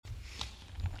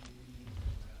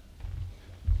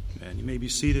You may be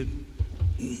seated.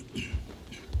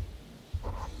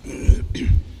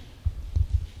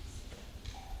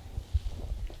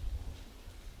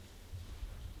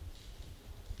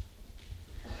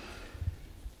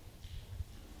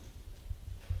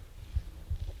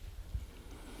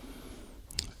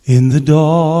 In the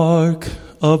dark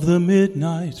of the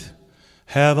midnight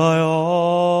have I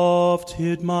oft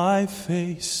hid my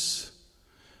face,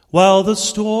 while the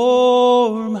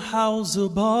storm howls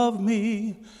above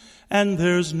me, and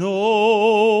there's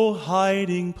no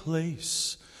hiding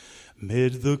place.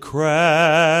 Mid the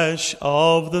crash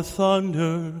of the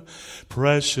thunder,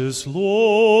 precious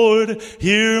Lord,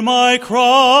 hear my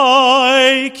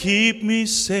cry, keep me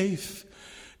safe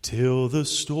till the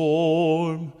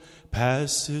storm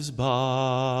passes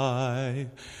by,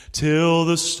 till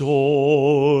the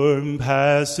storm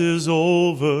passes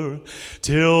over,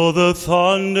 till the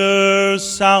thunder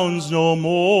sounds no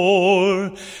more,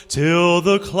 till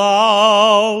the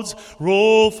clouds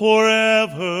roll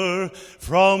forever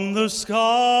from the sky.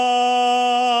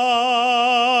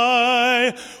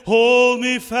 Hold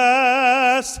me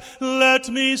fast, let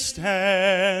me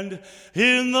stand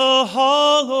in the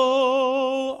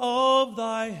hollow of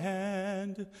thy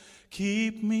hand.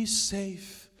 Keep me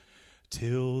safe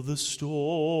till the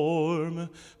storm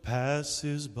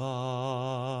passes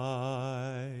by.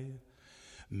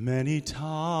 Many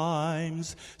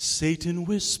times Satan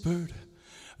whispered,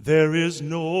 there is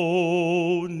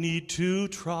no need to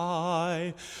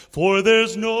try, for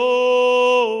there's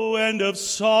no end of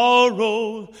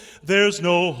sorrow, there's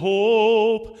no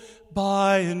hope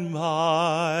by and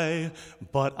by.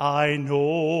 But I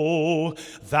know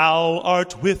thou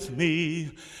art with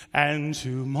me, and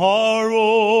tomorrow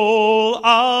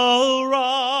I'll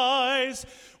rise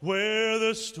where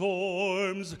the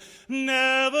storms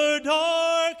never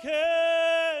darken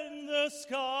the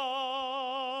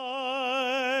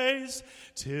skies,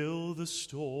 till the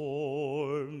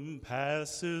storm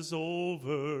passes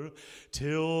over,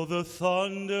 till the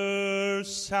thunder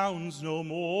sounds no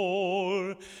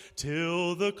more,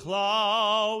 till the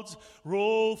clouds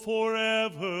roll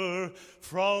forever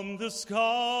from the sky.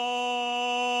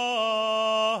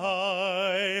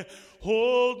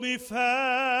 Hold me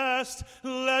fast,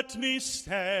 let me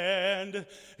stand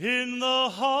in the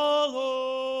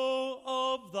hollow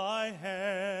of thy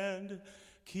hand.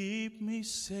 Keep me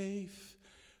safe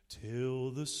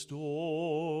till the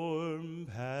storm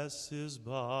passes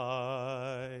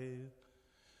by.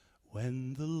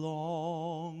 When the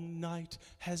long night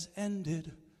has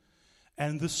ended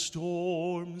and the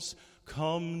storms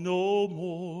come no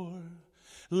more,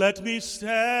 let me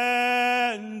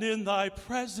stand in thy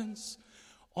presence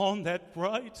on that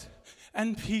bright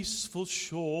and peaceful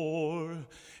shore,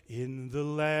 in the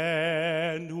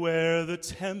land where the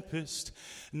tempest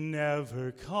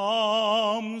never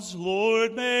comes.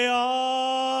 Lord, may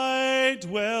I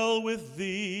dwell with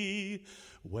thee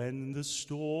when the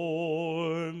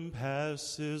storm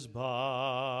passes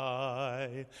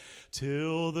by,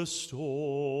 till the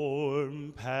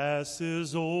storm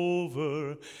passes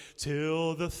over,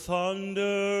 till the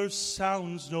thunder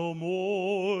sounds no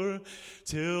more,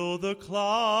 till the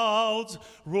clouds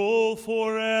roll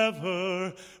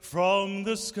forever from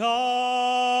the sky.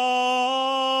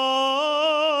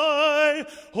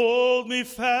 Hold me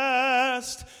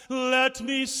fast, let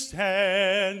me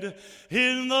stand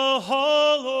in the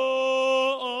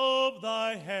hollow of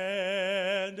thy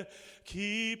hand.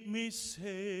 Keep me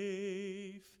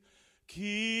safe,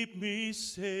 keep me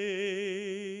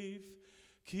safe,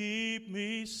 keep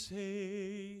me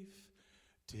safe,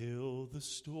 till the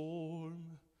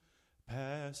storm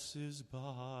passes by.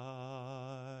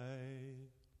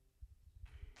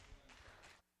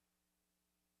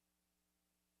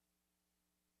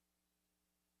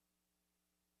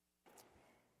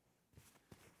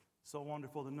 So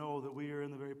wonderful to know that we are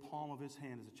in the very palm of his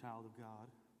hand as a child of God.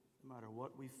 No matter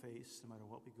what we face, no matter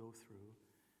what we go through,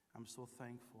 I'm so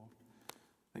thankful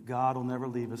that God will never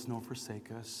leave us nor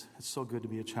forsake us. It's so good to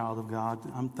be a child of God.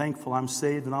 I'm thankful I'm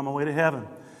saved and on my way to heaven.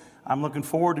 I'm looking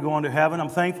forward to going to heaven. I'm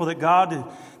thankful that God,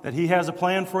 that he has a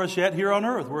plan for us yet here on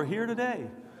earth. We're here today.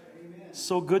 It's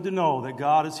so good to know that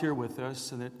God is here with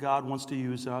us and that God wants to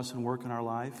use us and work in our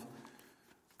life.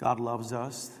 God loves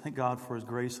us. Thank God for his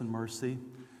grace and mercy.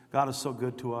 God is so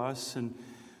good to us. And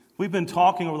we've been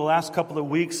talking over the last couple of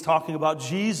weeks, talking about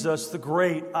Jesus, the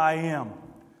great I am.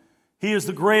 He is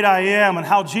the great I am, and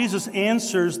how Jesus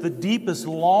answers the deepest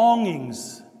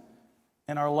longings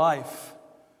in our life.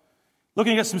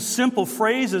 Looking at some simple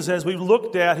phrases as we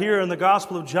looked at here in the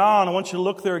Gospel of John. I want you to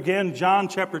look there again, John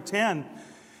chapter 10.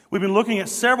 We've been looking at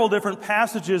several different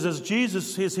passages as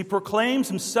Jesus, as he proclaims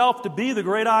himself to be the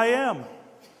great I am.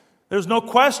 There's no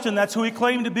question that's who he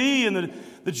claimed to be, and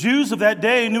the Jews of that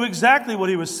day knew exactly what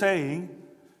he was saying.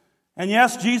 And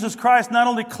yes, Jesus Christ not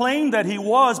only claimed that he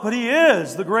was, but he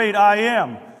is the great I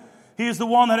am. He is the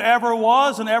one that ever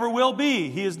was and ever will be.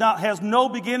 He has no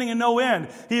beginning and no end.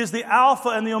 He is the Alpha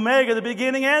and the Omega, the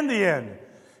beginning and the end.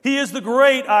 He is the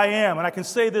great I am. And I can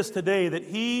say this today, that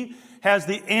he has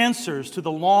the answers to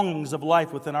the longings of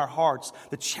life within our hearts,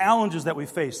 the challenges that we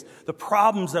face, the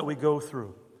problems that we go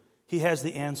through. He has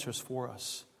the answers for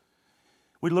us.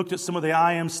 We looked at some of the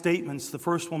I am statements. The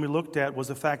first one we looked at was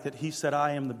the fact that he said,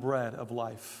 I am the bread of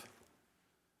life.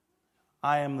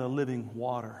 I am the living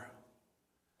water.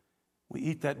 We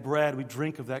eat that bread, we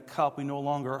drink of that cup, we no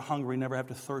longer are hungry, never have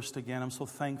to thirst again. I'm so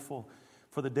thankful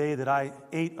for the day that I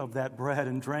ate of that bread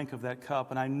and drank of that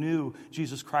cup, and I knew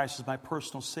Jesus Christ as my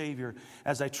personal Savior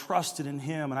as I trusted in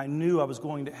him, and I knew I was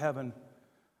going to heaven.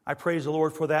 I praise the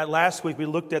Lord for that. Last week we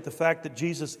looked at the fact that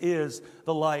Jesus is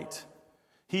the light.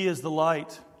 He is the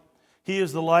light. He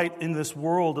is the light in this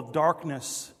world of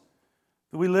darkness.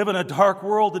 We live in a dark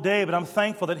world today, but I'm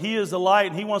thankful that he is the light,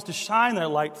 and he wants to shine that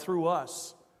light through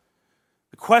us.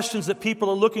 The questions that people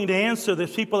are looking to answer,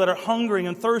 there's people that are hungering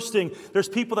and thirsting. There's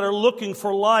people that are looking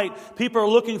for light. People are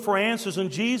looking for answers, and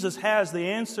Jesus has the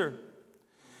answer.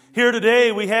 Here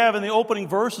today we have in the opening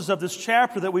verses of this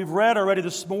chapter that we've read already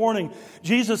this morning,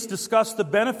 Jesus discussed the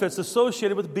benefits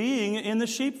associated with being in the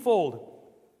sheepfold.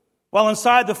 While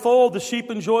inside the fold, the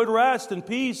sheep enjoyed rest and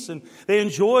peace, and they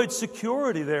enjoyed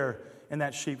security there in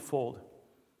that sheepfold.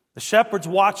 The shepherd's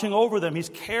watching over them. He's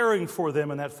caring for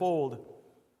them in that fold.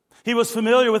 He was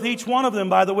familiar with each one of them,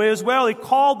 by the way, as well. He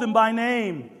called them by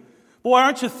name. Boy,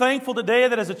 aren't you thankful today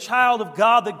that as a child of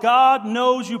God, that God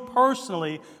knows you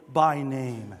personally by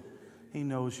name? He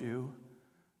knows you.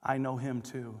 I know him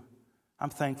too. I'm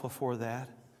thankful for that.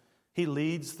 He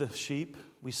leads the sheep,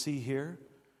 we see here.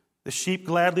 The sheep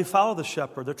gladly follow the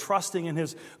shepherd. They're trusting in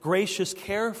his gracious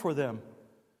care for them.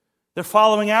 They're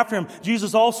following after him.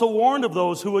 Jesus also warned of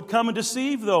those who would come and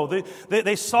deceive, though.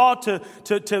 They sought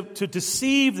to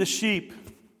deceive the sheep.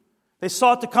 They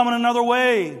sought to come in another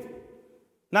way,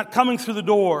 not coming through the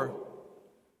door.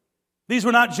 These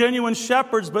were not genuine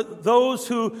shepherds, but those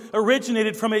who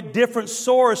originated from a different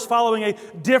source, following a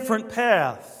different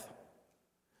path.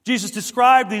 Jesus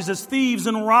described these as thieves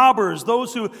and robbers,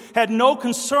 those who had no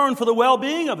concern for the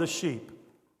well-being of the sheep.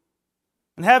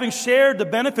 And having shared the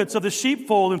benefits of the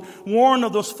sheepfold and warned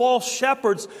of those false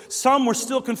shepherds, some were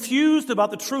still confused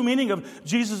about the true meaning of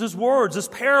Jesus' words, this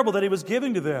parable that he was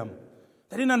giving to them.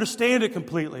 They didn't understand it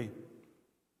completely.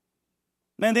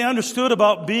 Man, they understood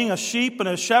about being a sheep and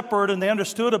a shepherd, and they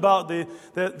understood about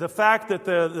the fact that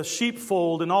the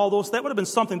sheepfold and all those, that would have been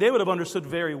something they would have understood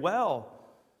very well.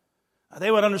 They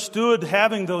would have understood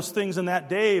having those things in that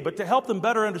day, but to help them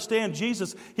better understand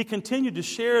Jesus, he continued to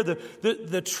share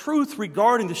the truth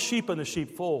regarding the sheep and the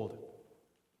sheepfold.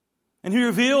 And he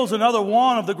reveals another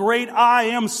one of the great I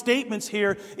am statements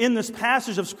here in this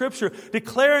passage of Scripture,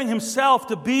 declaring himself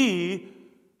to be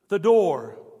the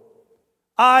door.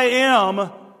 I am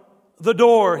the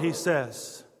door, he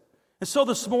says. And so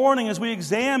this morning, as we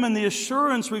examine the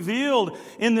assurance revealed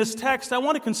in this text, I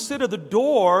want to consider the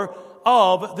door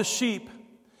of the sheep.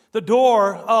 The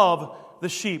door of the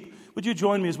sheep. Would you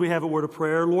join me as we have a word of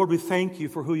prayer? Lord, we thank you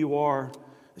for who you are,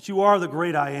 that you are the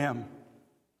great I am.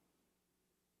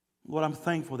 Lord, I'm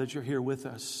thankful that you're here with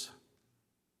us.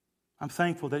 I'm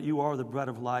thankful that you are the bread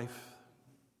of life,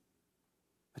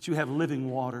 that you have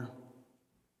living water.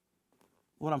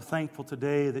 Lord, I'm thankful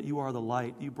today that you are the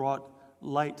light. You brought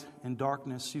light in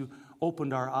darkness. You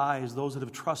opened our eyes, those that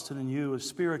have trusted in you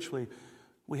spiritually.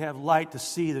 We have light to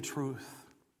see the truth.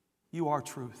 You are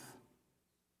truth.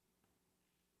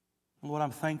 Lord,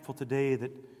 I'm thankful today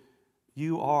that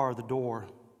you are the door.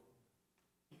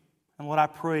 And Lord, I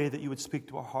pray that you would speak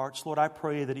to our hearts. Lord, I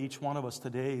pray that each one of us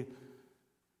today,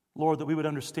 Lord, that we would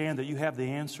understand that you have the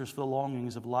answers for the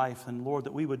longings of life. And Lord,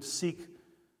 that we would seek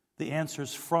the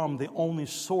answers from the only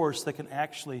source that can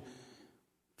actually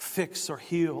fix or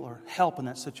heal or help in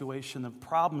that situation, the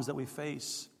problems that we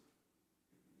face.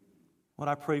 Lord,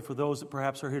 I pray for those that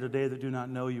perhaps are here today that do not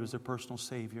know you as their personal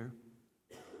Savior.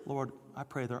 Lord, I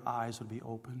pray their eyes would be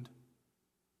opened.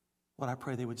 Lord, I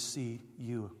pray they would see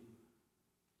you,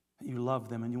 that you love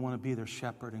them and you want to be their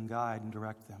shepherd and guide and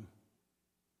direct them.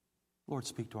 Lord,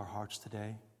 speak to our hearts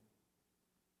today.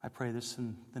 I pray this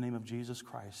in the name of Jesus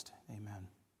Christ. Amen.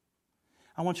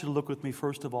 I want you to look with me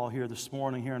first of all here this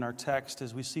morning, here in our text,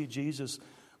 as we see Jesus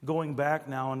going back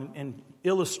now and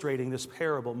illustrating this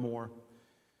parable more.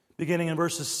 Beginning in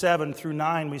verses 7 through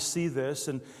 9, we see this.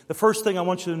 And the first thing I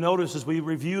want you to notice as we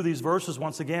review these verses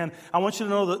once again, I want you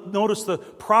to notice the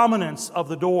prominence of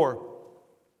the door.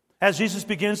 As Jesus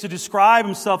begins to describe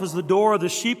himself as the door of the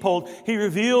sheepfold, he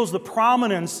reveals the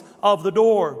prominence of the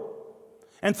door.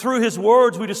 And through his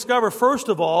words, we discover, first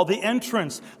of all, the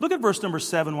entrance. Look at verse number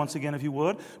 7 once again, if you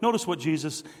would. Notice what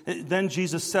then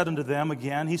Jesus said unto them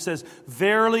again. He says,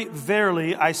 Verily,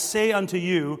 verily, I say unto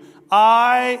you,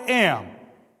 I am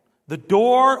the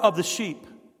door of the sheep.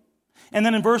 And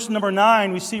then in verse number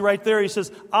 9, we see right there, he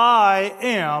says, I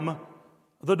am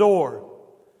the door.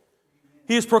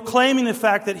 He is proclaiming the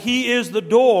fact that he is the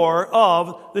door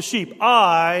of the sheep.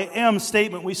 I am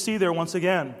statement we see there once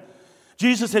again.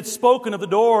 Jesus had spoken of the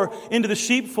door into the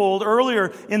sheepfold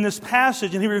earlier in this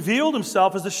passage, and he revealed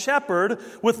himself as the shepherd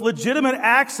with legitimate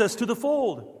access to the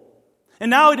fold.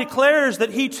 And now he declares that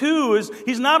he too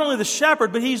he's not only the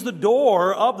shepherd, but he's the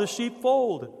door of the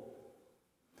sheepfold.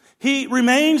 He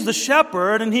remains the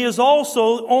shepherd, and he is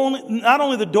also not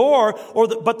only the door,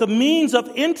 but the means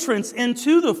of entrance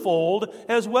into the fold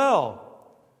as well.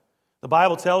 The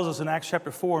Bible tells us in Acts chapter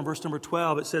 4 and verse number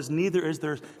 12, it says, Neither is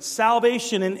there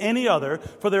salvation in any other,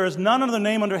 for there is none other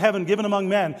name under heaven given among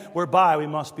men whereby we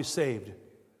must be saved.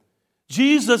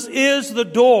 Jesus is the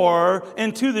door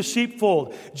into the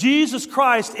sheepfold. Jesus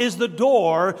Christ is the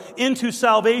door into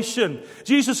salvation.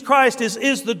 Jesus Christ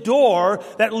is the door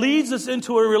that leads us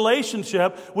into a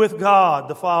relationship with God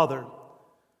the Father.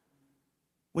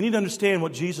 We need to understand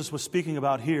what Jesus was speaking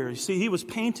about here. You see, he was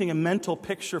painting a mental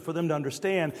picture for them to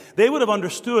understand. They would have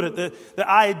understood it, the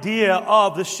idea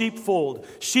of the sheepfold.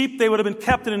 Sheep, they would have been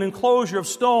kept in an enclosure of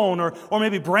stone or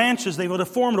maybe branches. They would have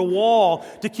formed a wall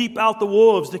to keep out the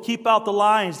wolves, to keep out the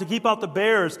lions, to keep out the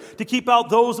bears, to keep out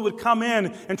those that would come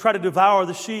in and try to devour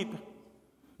the sheep.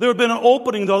 There would have been an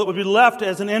opening, though, that would be left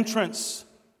as an entrance.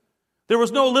 There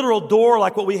was no literal door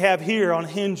like what we have here on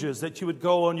hinges that you would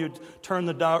go and you'd turn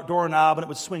the doorknob and it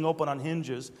would swing open on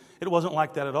hinges. It wasn't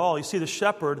like that at all. You see, the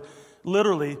shepherd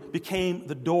literally became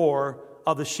the door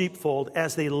of the sheepfold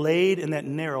as they laid in that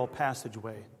narrow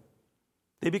passageway.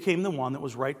 They became the one that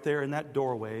was right there in that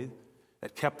doorway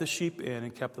that kept the sheep in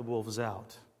and kept the wolves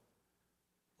out.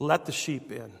 Let the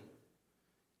sheep in.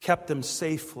 Kept them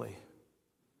safely.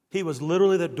 He was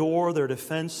literally the door, their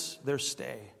defense, their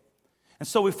stay. And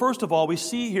so first of all, we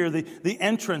see here the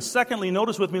entrance. Secondly,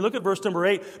 notice with me, look at verse number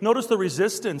 8. Notice the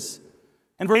resistance.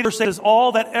 And verse 8 says,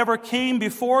 All that ever came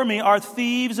before me are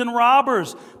thieves and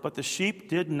robbers, but the sheep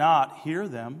did not hear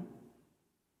them.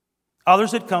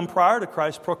 Others had come prior to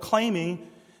Christ proclaiming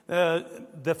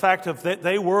the fact of that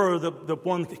they were the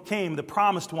one that came, the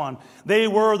promised one. They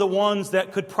were the ones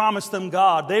that could promise them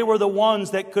God. They were the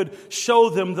ones that could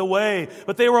show them the way.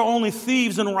 But they were only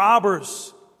thieves and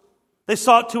robbers. They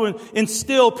sought to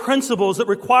instill principles that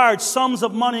required sums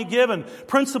of money given,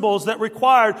 principles that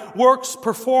required works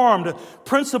performed,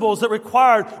 principles that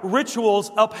required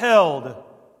rituals upheld.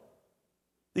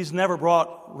 These never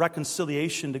brought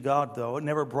reconciliation to God, though. It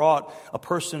never brought a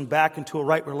person back into a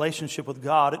right relationship with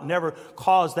God. It never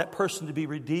caused that person to be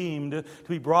redeemed, to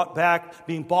be brought back,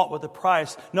 being bought with a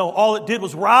price. No, all it did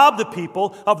was rob the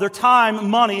people of their time,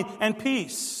 money, and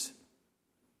peace.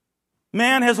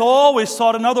 Man has always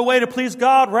sought another way to please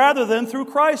God rather than through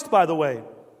Christ, by the way.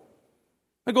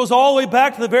 It goes all the way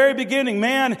back to the very beginning.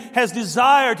 Man has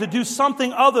desired to do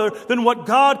something other than what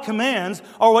God commands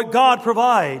or what God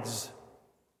provides.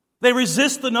 They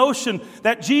resist the notion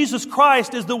that Jesus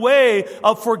Christ is the way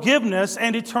of forgiveness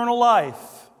and eternal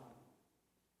life.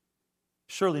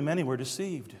 Surely many were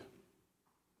deceived.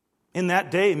 In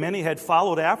that day, many had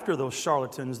followed after those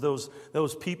charlatans,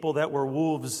 those people that were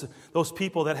wolves, those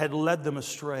people that had led them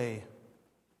astray.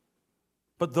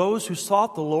 But those who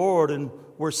sought the Lord and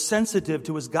were sensitive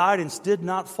to His guidance did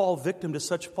not fall victim to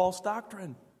such false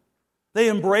doctrine. They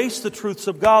embraced the truths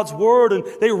of God's Word and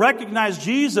they recognized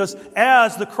Jesus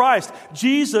as the Christ,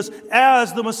 Jesus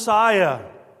as the Messiah.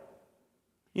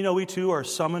 You know, we too are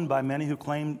summoned by many who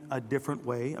claim a different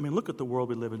way. I mean, look at the world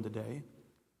we live in today.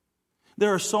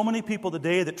 There are so many people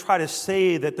today that try to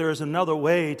say that there is another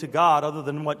way to God other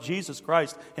than what Jesus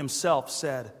Christ Himself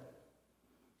said.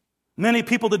 Many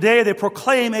people today, they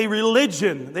proclaim a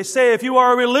religion. They say if you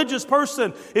are a religious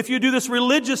person, if you do this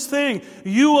religious thing,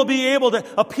 you will be able to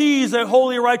appease a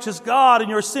holy, righteous God and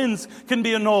your sins can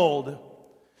be annulled.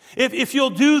 If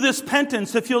you'll do this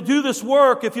penance, if you'll do this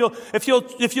work, if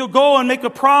you'll go and make a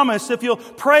promise, if you'll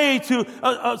pray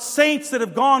to saints that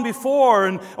have gone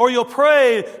before, or you'll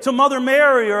pray to Mother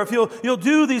Mary, or if you'll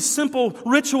do these simple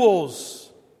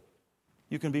rituals,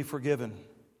 you can be forgiven.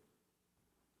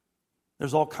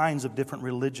 There's all kinds of different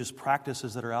religious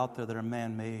practices that are out there that are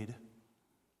man-made,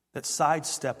 that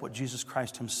sidestep what Jesus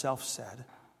Christ Himself said.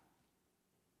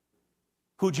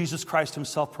 who Jesus Christ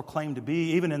himself proclaimed to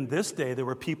be. Even in this day, there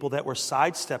were people that were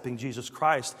sidestepping Jesus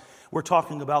Christ. We're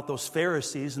talking about those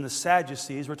Pharisees and the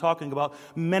Sadducees. We're talking about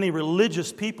many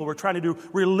religious people. We're trying to do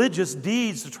religious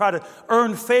deeds to try to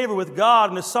earn favor with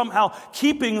God and to somehow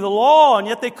keeping the law, and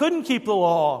yet they couldn't keep the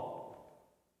law.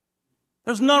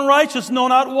 There's none righteous, no,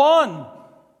 not one.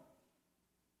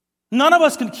 None of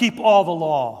us can keep all the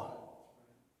law.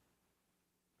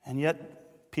 And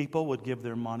yet people would give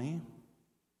their money.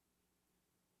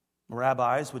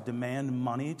 Rabbis would demand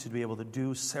money to be able to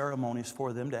do ceremonies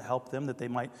for them to help them, that they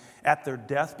might, at their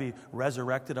death, be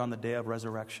resurrected on the day of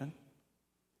resurrection.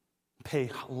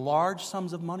 Pay large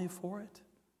sums of money for it.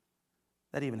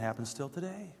 That even happens still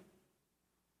today.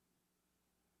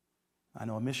 I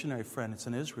know a missionary friend, it's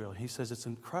in Israel. He says it's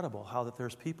incredible how that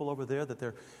there's people over there that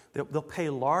they'll pay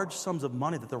large sums of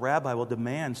money that the rabbi will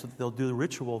demand so that they'll do the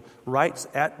ritual rites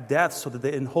at death so that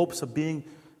they, in hopes of being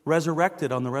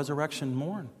resurrected on the resurrection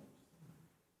morn.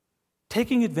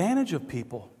 Taking advantage of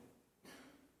people.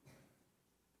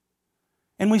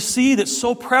 And we see that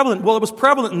so prevalent. Well, it was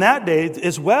prevalent in that day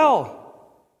as well.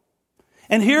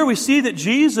 And here we see that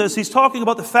Jesus, he's talking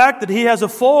about the fact that he has a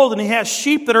fold and he has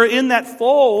sheep that are in that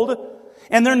fold,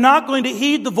 and they're not going to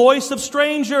heed the voice of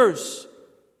strangers.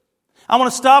 I want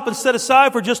to stop and set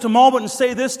aside for just a moment and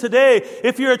say this today.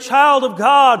 If you're a child of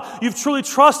God, you've truly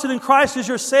trusted in Christ as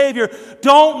your Savior,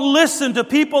 don't listen to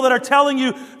people that are telling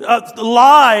you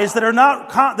lies that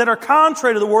are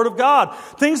contrary to the Word of God.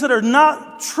 Things that are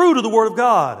not true to the Word of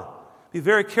God. Be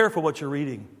very careful what you're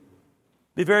reading.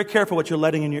 Be very careful what you're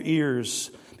letting in your ears.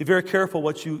 Be very careful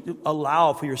what you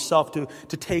allow for yourself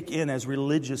to take in as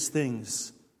religious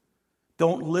things.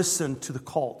 Don't listen to the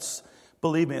cults.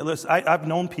 Believe me, listen, I've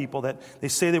known people that they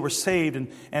say they were saved,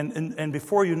 and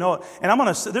before you know it, and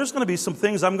there's going to be some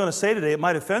things I'm going to say today. It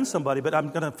might offend somebody, but I'm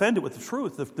going to offend it with the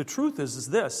truth. The truth is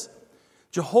this: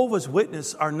 Jehovah's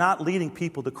Witnesses are not leading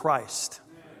people to Christ.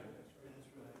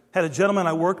 Had a gentleman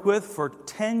I worked with for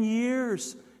 10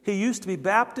 years. He used to be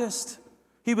Baptist.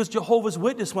 He was Jehovah's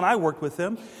Witness when I worked with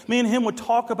him. Me and him would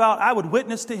talk about, I would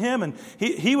witness to him, and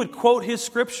he would quote his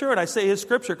scripture, and I say his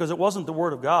scripture because it wasn't the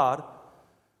Word of God.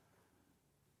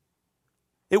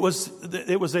 It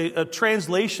was a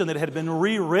translation that had been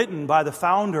rewritten by the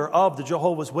founder of the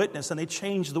Jehovah's Witness, and they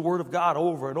changed the Word of God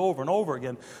over and over and over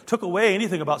again. Took away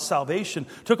anything about salvation.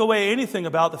 Took away anything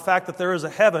about the fact that there is a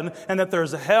heaven and that there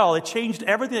is a hell. They changed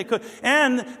everything they could.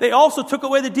 And they also took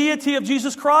away the deity of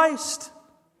Jesus Christ.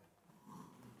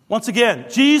 Once again,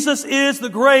 Jesus is the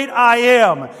great I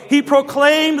am. He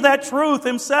proclaimed that truth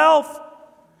himself.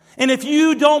 And if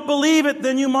you don't believe it,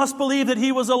 then you must believe that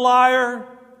he was a liar.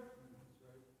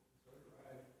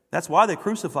 That's why they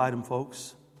crucified him,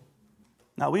 folks.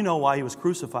 Now, we know why he was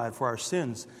crucified, for our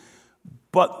sins.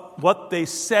 But what they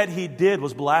said he did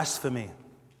was blasphemy.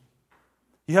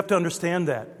 You have to understand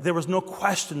that. There was no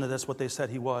question that that's what they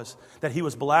said he was. That he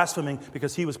was blaspheming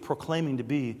because he was proclaiming to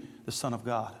be the Son of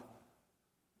God.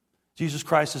 Jesus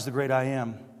Christ is the great I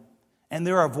am. And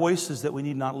there are voices that we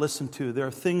need not listen to. There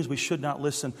are things we should not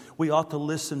listen. We ought to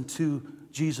listen to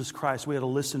Jesus Christ. We ought to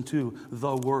listen to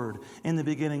the Word. In the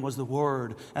beginning was the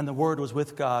Word, and the Word was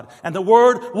with God, and the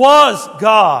Word was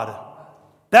God.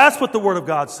 That's what the Word of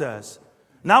God says.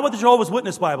 Not what the Jehovah's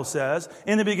Witness Bible says.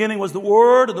 In the beginning was the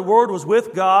Word, and the Word was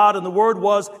with God, and the Word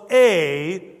was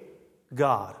a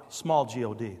God. Small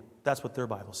G-O-D. That's what their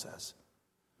Bible says.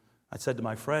 I said to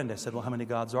my friend, I said, well, how many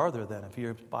gods are there then? If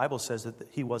your Bible says that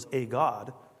he was a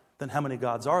God, then how many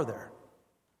gods are there?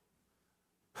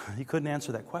 He couldn't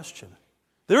answer that question.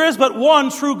 There is but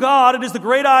one true God. It is the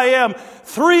great I am.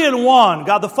 3 in 1.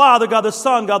 God the Father, God the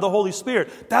Son, God the Holy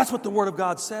Spirit. That's what the Word of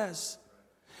God says.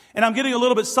 And I'm getting a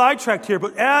little bit sidetracked here,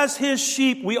 but as his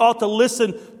sheep, we ought to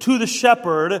listen to the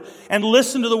shepherd and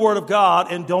listen to the Word of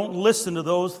God, and don't listen to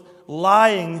those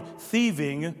lying,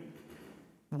 thieving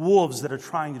wolves that are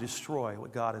trying to destroy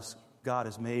what God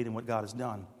has made and what God has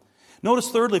done.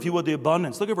 Notice thirdly, if you would, the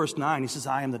abundance. Look at verse 9. He says,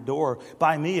 I am the door.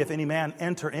 By me, if any man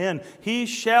enter in, he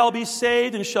shall be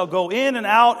saved and shall go in and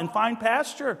out and find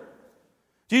pasture.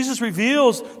 Jesus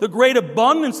reveals the great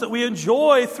abundance that we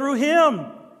enjoy through him.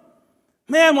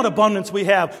 Man, what abundance we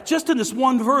have. Just in this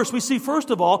one verse, we see, first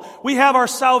of all, we have our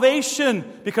salvation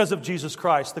because of Jesus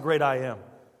Christ, the great I am.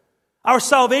 Our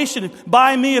salvation,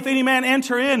 by me, if any man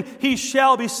enter in, he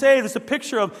shall be saved. It's a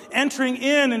picture of entering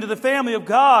into the family of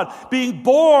God, being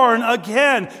born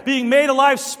again, being made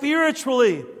alive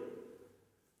spiritually,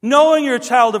 knowing you're a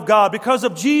child of God because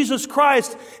of Jesus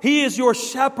Christ. He is your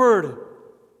shepherd.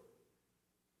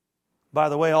 By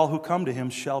the way, all who come to him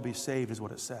shall be saved, is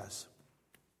what it says.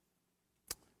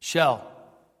 Shall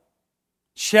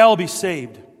be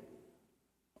saved.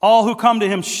 All who come to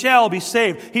him shall be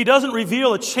saved. He doesn't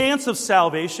reveal a chance of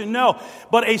salvation, no,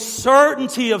 but a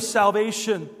certainty of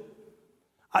salvation.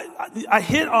 I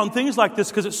hit on things like this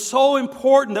because it's so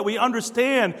important that we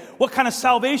understand what kind of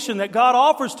salvation that God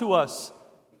offers to us.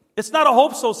 It's not a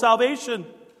hope-so salvation.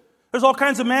 There's all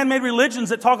kinds of man-made religions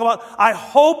that talk about, I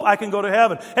hope I can go to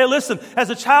heaven. Hey, listen, as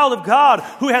a child of God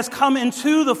who has come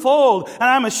into the fold, and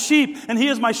I'm a sheep, and He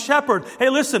is my shepherd, hey,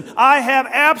 listen, I have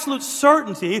absolute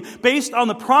certainty based on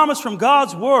the promise from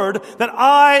God's Word that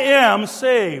I am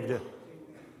saved.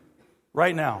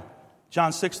 Right now.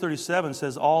 John 6:37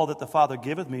 says, all that the Father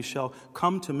giveth me shall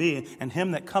come to me, and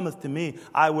him that cometh to me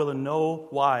I will in no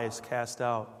wise cast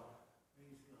out.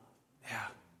 Yeah,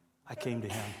 I came to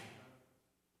Him.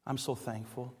 I'm so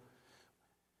thankful.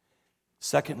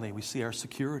 Secondly, we see our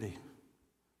security.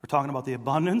 We're talking about the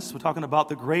abundance. We're talking about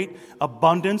the great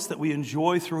abundance that we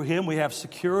enjoy through Him. We have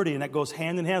security, and that goes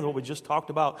hand in hand with what we just talked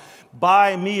about.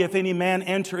 By me, if any man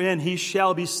enter in, he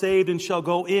shall be saved and shall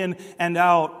go in and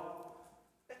out.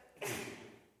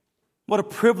 What a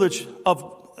privilege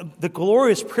the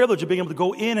glorious privilege of being able to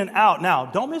go in and out. Now,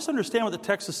 don't misunderstand what the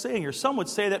text is saying here. Some would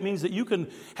say that means that you can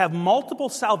have multiple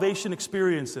salvation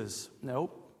experiences.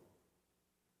 Nope.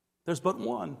 There's but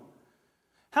one.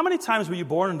 How many times were you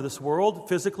born into this world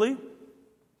physically?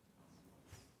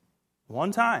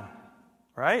 One time,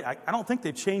 right? I don't think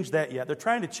they've changed that yet. They're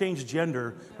trying to change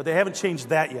gender, but they haven't changed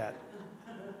that yet.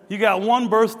 You got one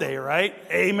birthday, right?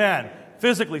 Amen.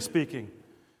 Physically speaking.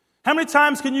 How many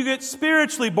times can you get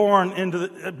spiritually born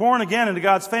again into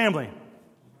God's family?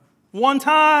 One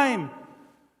time.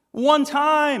 One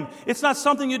time. It's not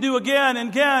something you do again and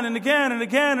again and again and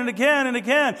again and again and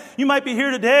again. You might be here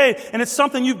today and it's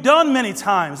something you've done many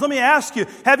times. Let me ask you,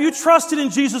 have you trusted in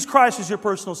Jesus Christ as your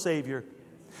personal Savior?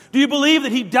 Do you believe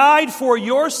that He died for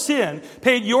your sin,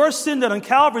 paid your sin debt on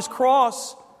Calvary's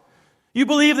cross? You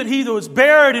believe that He was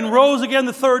buried and rose again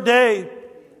the third day?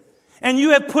 And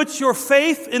you have put your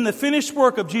faith in the finished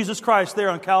work of Jesus Christ there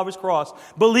on Calvary's cross,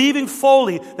 believing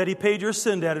fully that He paid your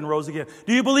sin debt and rose again.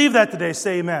 Do you believe that today?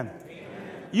 Say amen.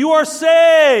 Amen. You are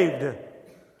saved.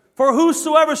 For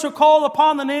whosoever shall call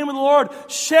upon the name of the Lord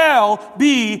shall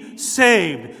be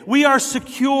saved. We are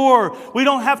secure. We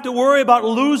don't have to worry about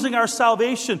losing our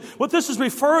salvation. What this is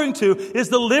referring to is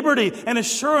the liberty and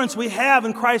assurance we have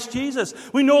in Christ Jesus.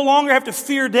 We no longer have to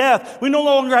fear death. We no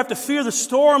longer have to fear the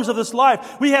storms of this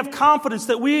life. We have confidence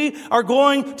that we are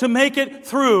going to make it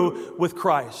through with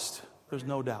Christ. There's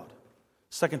no doubt.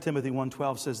 2 Timothy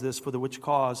 1:12 says this, for the which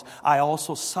cause I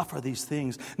also suffer these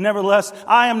things. Nevertheless,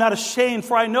 I am not ashamed,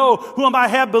 for I know whom I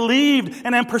have believed,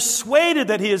 and am persuaded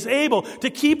that He is able to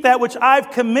keep that which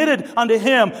I've committed unto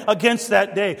Him against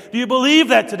that day. Do you believe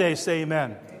that today? Say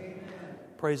amen. Amen.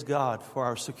 Praise God for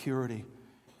our security.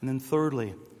 And then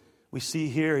thirdly, we see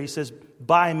here, He says,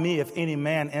 by me, if any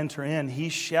man enter in, he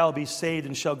shall be saved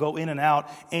and shall go in and out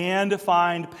and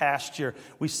find pasture.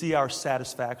 We see our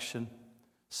satisfaction.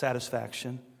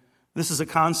 Satisfaction. This is a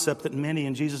concept that many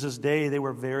in Jesus' day, they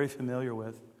were very familiar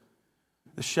with.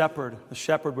 The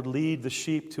shepherd would lead the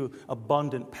sheep to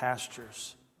abundant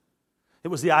pastures. It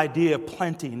was the idea of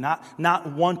plenty,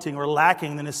 not wanting or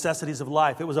lacking the necessities of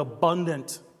life. It was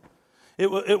abundant.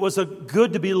 It was a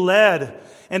good to be led,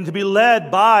 and to be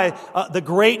led by the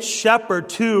great shepherd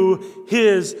to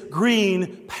his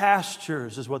green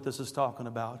pastures is what this is talking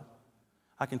about.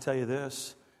 I can tell you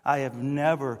this. I have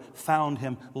never found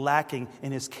Him lacking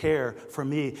in His care for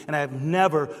me. And I have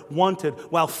never wanted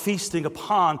while feasting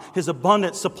upon His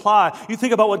abundant supply. You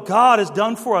think about what God has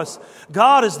done for us.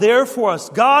 God is there for us.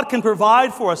 God can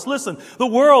provide for us. Listen, the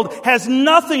world has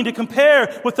nothing to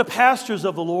compare with the pastures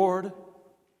of the Lord.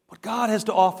 What God has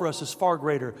to offer us is far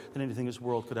greater than anything this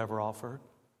world could ever offer.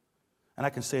 And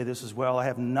I can say this as well. I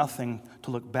have nothing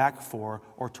to look back for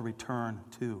or to return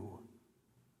to.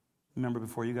 Remember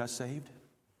before you got saved?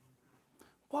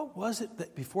 What was it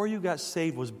that before you got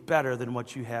saved was better than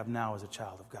what you have now as a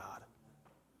child of God?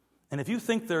 And if you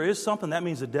think there is something, that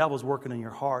means the devil's working in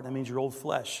your heart. That means your old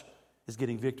flesh is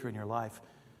getting victory in your life.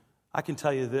 I can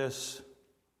tell you this.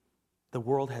 The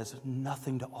world has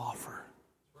nothing to offer.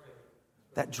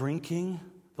 That drinking,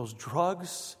 those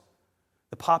drugs,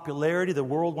 the popularity the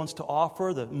world wants to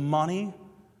offer, the money.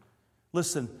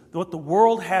 Listen, what the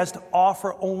world has to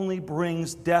offer only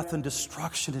brings death and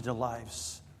destruction into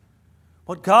lives.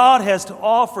 What God has to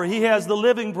offer, He has the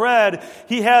living bread.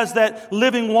 He has that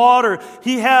living water.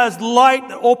 He has light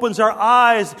that opens our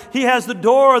eyes. He has the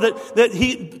door that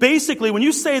He, basically, when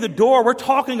you say the door, we're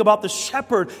talking about the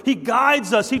shepherd. He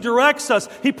guides us. He directs us.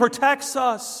 He protects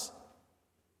us.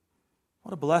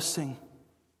 What a blessing.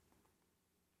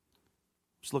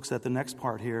 Just looks at the next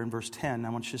part here in verse 10. I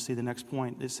want you to see the next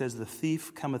point. It says, the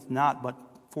thief cometh not but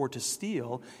for to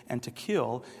steal and to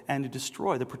kill and to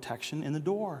destroy. The protection in the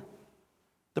door.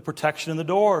 The protection in the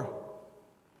door.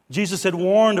 Jesus had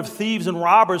warned of thieves and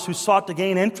robbers who sought to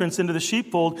gain entrance into the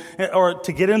sheepfold or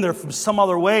to get in there from some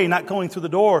other way, not going through the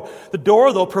door. The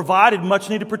door, though, provided much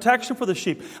needed protection for the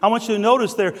sheep. I want you to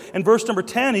notice there in verse number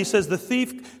 10, he says, the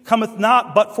thief cometh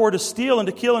not but for to steal and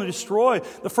to kill and to destroy.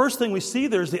 The first thing we see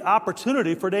there is the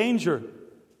opportunity for danger.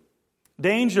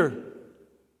 Danger.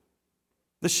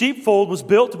 The sheepfold was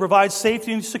built to provide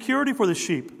safety and security for the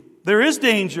sheep. There is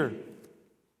danger.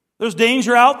 There's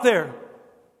danger out there.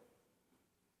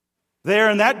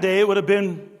 There in that day, it would have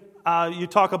been, you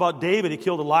talk about David, he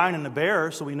killed a lion and a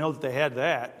bear, so we know that they had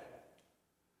that.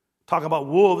 Talk about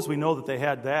wolves, we know that they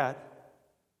had that.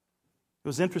 It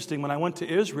was interesting, when I went to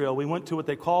Israel, we went to what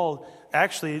they call,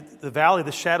 actually, the valley,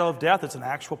 the shadow of death. It's an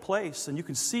actual place. And you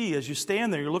can see, as you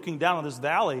stand there, you're looking down on this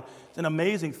valley. It's an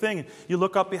amazing thing. And you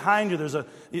look up behind you,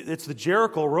 it's the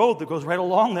Jericho road that goes right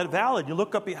along that valley. You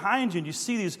look up behind you and you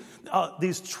see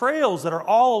these trails that are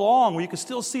all along, where you can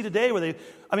still see today where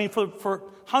for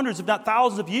hundreds, if not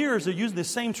thousands of years, they're using the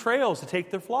same trails to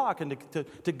take their flock and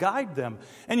to guide them.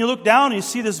 And you look down and you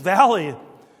see this valley.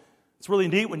 It's really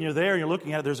neat when you're there and you're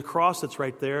looking at it. There's a cross that's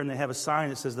right there, and they have a sign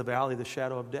that says the valley of the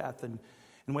shadow of death. And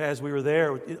as we were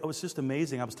there, it was just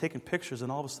amazing. I was taking pictures,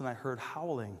 and all of a sudden I heard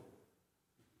howling.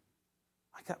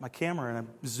 I got my camera, and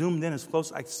I zoomed in as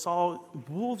close. I saw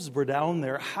wolves were down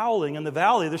there howling in the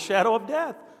valley of the shadow of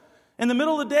death. In the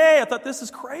middle of the day, I thought, this is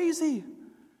crazy.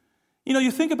 You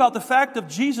think about the fact of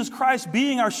Jesus Christ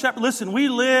being our shepherd. Listen, we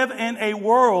live in a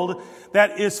world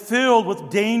that is filled with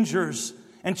dangers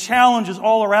and challenges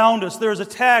all around us. There's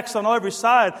attacks on every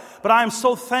side. But I am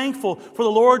so thankful for the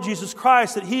Lord Jesus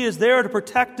Christ that He is there to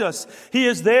protect us. He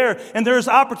is there. And there's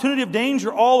opportunity of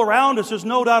danger all around us. There's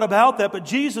no doubt about that. But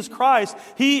Jesus Christ,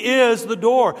 He is the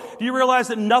door. Do you realize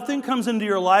that nothing comes into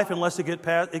your life unless it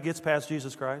gets past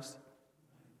Jesus Christ?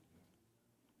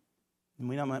 And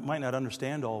we might not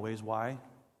understand always why.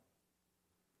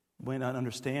 We may not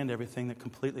understand everything that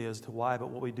completely as to why, but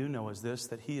what we do know is this,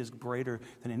 that He is greater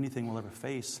than anything we'll ever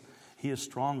face. He is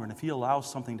stronger, and if He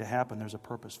allows something to happen, there's a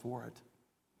purpose for it.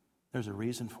 There's a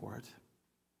reason for it.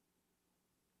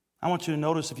 I want you to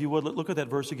notice, if you would, look at that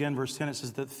verse again, verse 10. It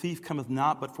says, the thief cometh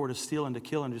not but for to steal and to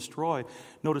kill and destroy.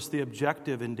 Notice the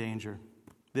objective in danger.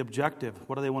 The objective.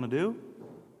 What do they want to do?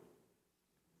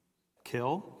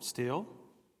 Kill, steal,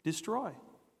 destroy.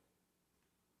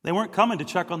 They weren't coming to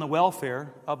check on the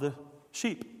welfare of the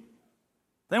sheep.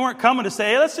 They weren't coming to say,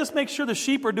 hey, let's just make sure the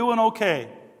sheep are doing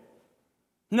okay.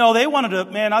 No, they wanted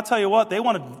to, I'll tell you what, it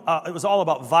was all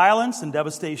about violence and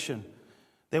devastation.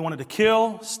 They wanted to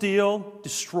kill, steal,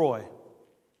 destroy.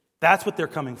 That's what they're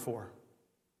coming for.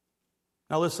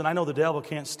 Now listen, I know the devil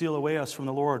can't steal away us from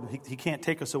the Lord. He can't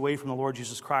take us away from the Lord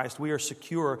Jesus Christ. We are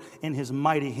secure in His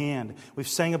mighty hand. We've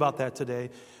sang about that today.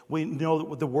 We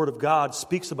know that the Word of God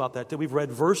speaks about that. We've read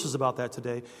verses about that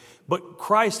today. But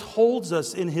Christ holds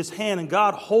us in His hand, and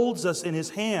God holds us in His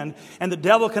hand, and the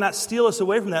devil cannot steal us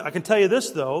away from that. I can tell you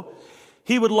this, though.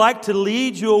 He would like to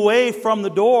lead you away from the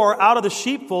door, out of the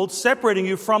sheepfold, separating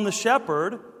you from the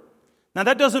shepherd. Now,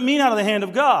 that doesn't mean out of the hand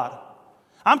of God.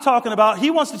 I'm talking about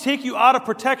He wants to take you out of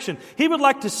protection. He would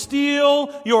like to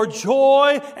steal your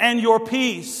joy and your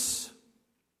peace.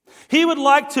 He would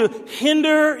like to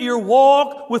hinder your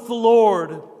walk with the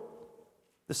Lord.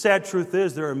 The sad truth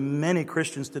is there are many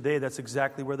Christians today that's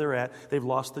exactly where they're at. They've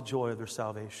lost the joy of their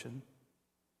salvation.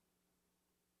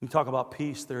 You talk about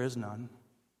peace, there is none.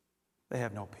 They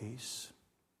have no peace.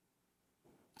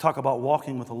 Talk about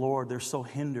walking with the Lord, they're so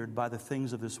hindered by the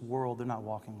things of this world, they're not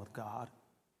walking with God.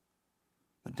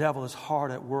 The devil is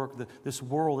hard at work. This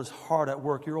world is hard at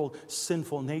work. Your old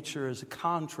sinful nature is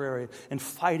contrary and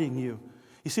fighting you.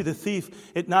 You see, the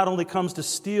thief, it not only comes to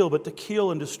steal, but to kill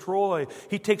and destroy.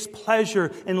 He takes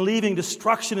pleasure in leaving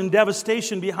destruction and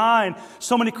devastation behind.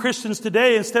 So many Christians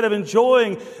today, instead of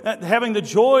enjoying, having the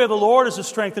joy of the Lord as a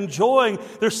strength, enjoying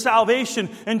their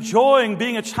salvation, enjoying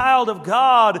being a child of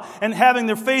God, and having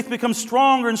their faith become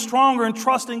stronger and stronger and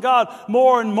trusting God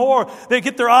more and more, they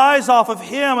get their eyes off of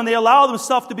Him and they allow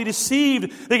themselves to be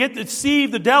deceived. They get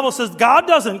deceived. The devil says, God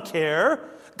doesn't care.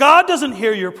 God doesn't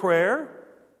hear your prayer.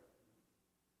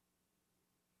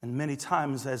 And many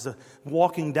times as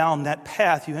walking down that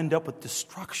path, you end up with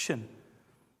destruction,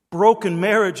 broken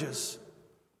marriages,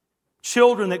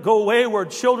 children that go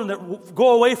wayward, children that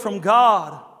go away from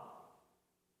God,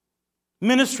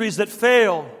 ministries that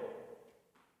fail,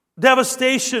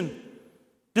 devastation,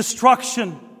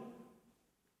 destruction.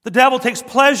 The devil takes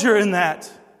pleasure in that.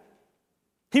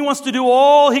 He wants to do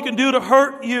all he can do to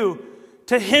hurt you,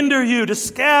 to hinder you, to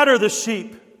scatter the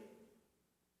sheep.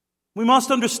 We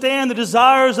must understand the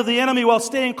desires of the enemy while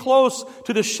staying close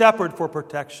to the shepherd for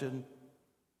protection.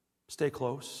 Stay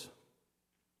close.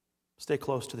 Stay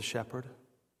close to the shepherd.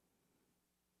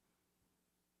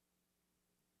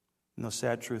 And the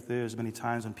sad truth is, many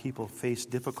times when people face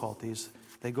difficulties,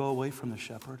 they go away from the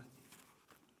shepherd.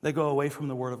 They go away from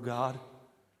the Word of God.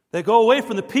 They go away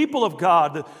from the people of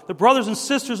God, the brothers and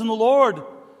sisters in the Lord.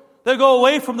 They go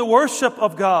away from the worship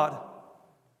of God.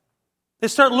 They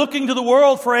start looking to the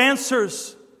world for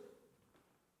answers.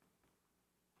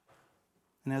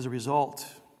 And as a result,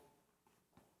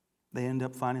 they end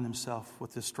up finding themselves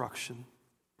with destruction,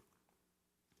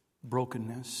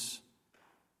 brokenness.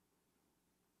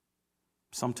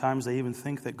 Sometimes they even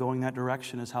think that going that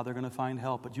direction is how they're going to find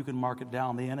help, but you can mark it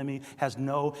down. The enemy has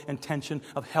no intention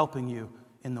of helping you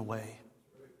in the way.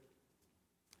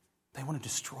 They want to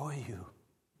destroy you.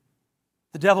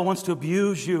 The devil wants to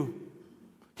abuse you.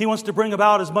 He wants to bring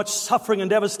about as much suffering and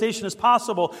devastation as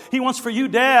possible. He wants for you,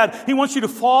 Dad, he wants you to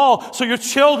fall so your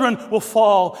children will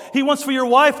fall. He wants for your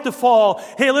wife to fall.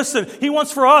 Hey, listen, he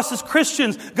wants for us as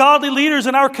Christians, godly leaders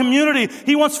in our community,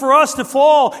 he wants for us to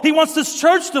fall. He wants this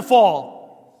church to fall.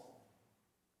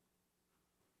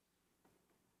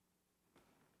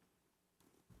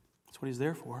 That's what he's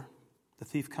there for. The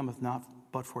thief cometh not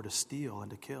but for to steal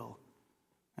and to kill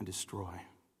and destroy.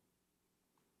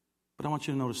 But I want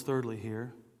you to notice thirdly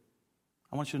here,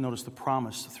 I want you to notice the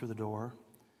promise through the door.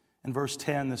 In verse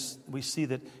 10, we see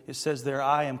that it says there,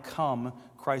 I am come,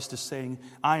 Christ is saying,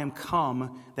 I am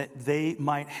come that they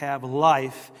might have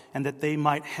life and that they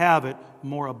might have it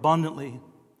more abundantly.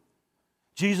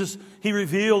 Jesus, he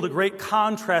revealed a great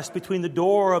contrast between the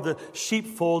door of the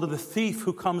sheepfold and the thief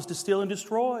who comes to steal and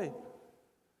destroy.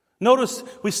 Notice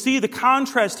we see the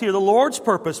contrast here, the Lord's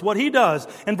purpose, what he does.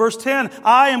 In verse 10,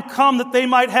 I am come that they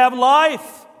might have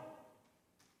life.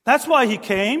 That's why he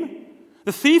came.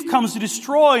 The thief comes to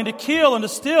destroy and to kill and to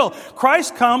steal.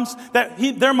 Christ comes that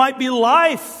there might be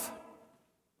life.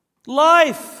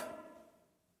 Life.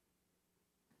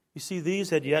 You see,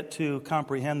 these had yet to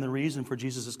comprehend the reason for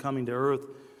Jesus' coming to earth,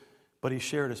 but he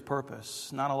shared his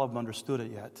purpose. Not all of them understood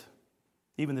it yet.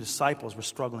 Even the disciples were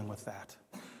struggling with that.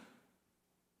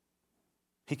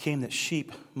 He came that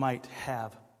sheep might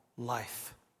have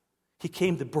life. He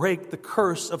came to break the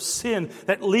curse of sin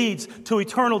that leads to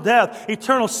eternal death,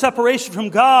 eternal separation from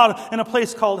God in a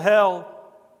place called hell.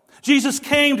 Jesus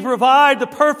came to provide the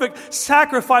perfect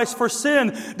sacrifice for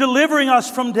sin, delivering us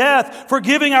from death,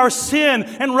 forgiving our sin,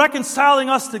 and reconciling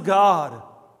us to God.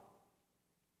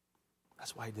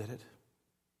 That's why he did it.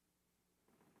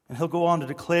 And he'll go on to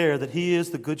declare that he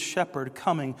is the good shepherd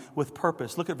coming with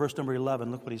purpose. Look at verse number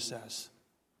 11. Look what he says.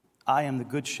 I am the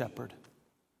good shepherd.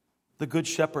 The good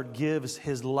shepherd gives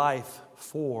his life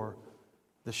for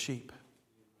the sheep.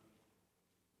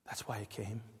 That's why he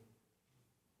came.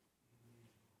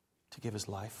 To give his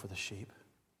life for the sheep.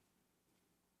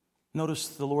 Notice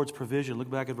the Lord's provision. Look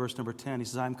back at verse number 10. He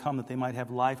says, I am come that they might have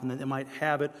life and that they might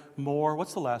have it more.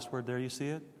 What's the last word there? You see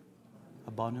it?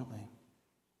 Abundantly.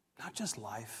 Not just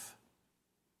life,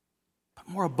 but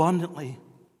more abundantly.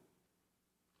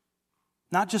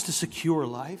 Not just a secure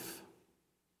life,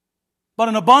 but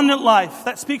an abundant life.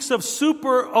 That speaks of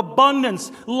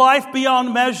superabundance, life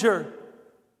beyond measure.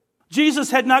 Jesus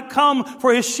had not come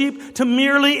for his sheep to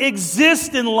merely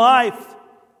exist in life.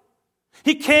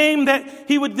 He came that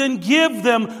he would then give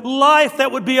them life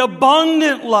that would be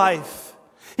abundant life.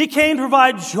 He came to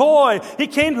provide joy. He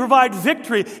came to provide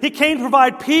victory. He came to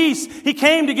provide peace. He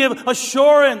came to give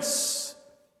assurance.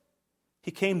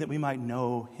 He came that we might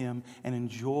know him and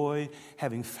enjoy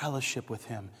having fellowship with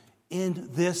him in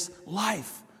this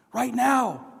life, right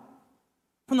now.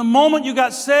 From the moment you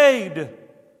got saved,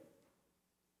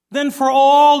 then for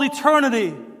all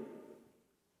eternity.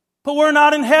 But we're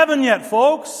not in heaven yet,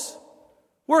 folks.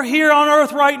 We're here on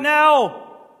earth right now.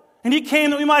 And he came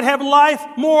that we might have life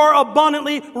more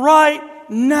abundantly right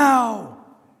now.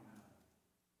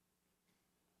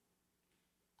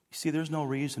 You see, there's no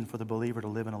reason for the believer to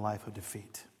live in a life of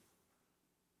defeat.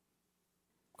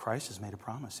 Christ has made a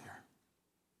promise here.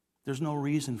 There's no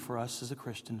reason for us as a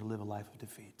Christian to live a life of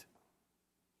defeat.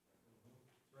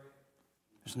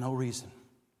 There's no reason.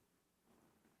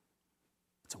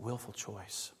 It's a willful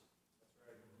choice.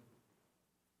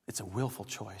 It's a willful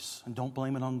choice. And don't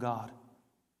blame it on God.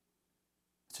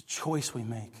 It's a choice we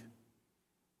make.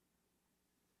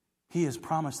 He has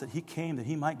promised that he came that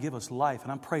he might give us life.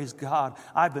 And I praise God,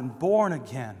 I've been born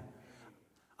again.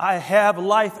 I have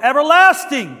life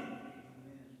everlasting.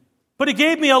 But he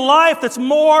gave me a life that's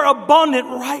more abundant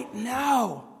right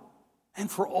now. and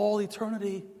for all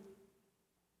eternity,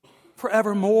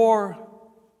 forevermore.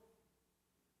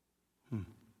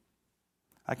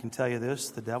 I can tell you this,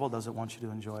 the devil doesn't want you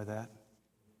to enjoy that.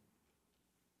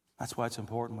 That's why it's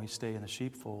important we stay in the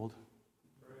sheepfold.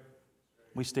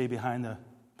 We stay behind the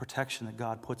protection that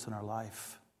God puts in our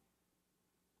life.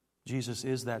 Jesus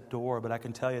is that door, but I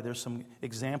can tell you there's some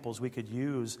examples we could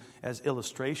use as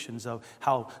illustrations of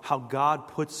how God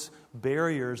puts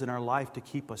barriers in our life to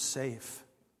keep us safe.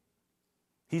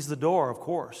 He's the door, of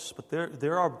course, but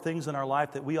there are things in our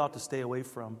life that we ought to stay away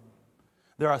from.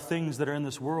 There are things that are in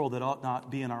this world that ought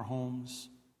not be in our homes.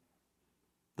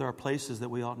 There are places that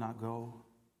we ought not go.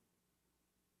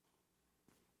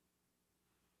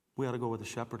 We ought to go where the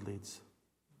shepherd leads.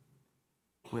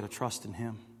 We ought to trust in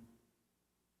him.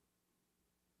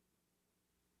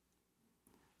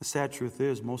 The sad truth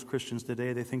is, most Christians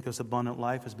today, they think this abundant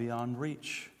life is beyond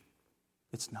reach.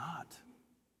 It's not.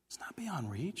 It's not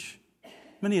beyond reach.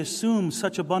 Many assume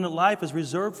such abundant life is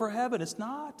reserved for heaven. It's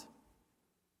not.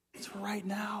 It's for right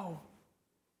now.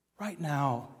 Right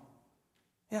now.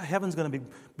 Yeah, heaven's going to be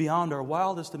beyond our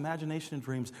wildest imagination and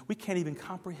dreams. We can't even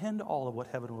comprehend all of what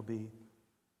heaven will be.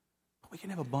 But we can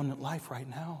have abundant life right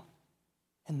now.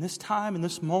 In this time, in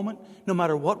this moment, no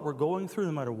matter what we're going through,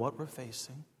 no matter what we're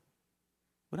facing.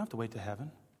 We don't have to wait to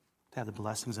heaven to have the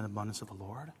blessings and abundance of the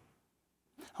Lord.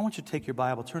 I want you to take your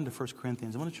Bible, turn to 1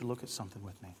 Corinthians. I want you to look at something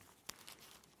with me.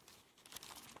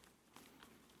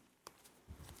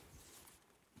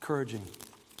 Encouraging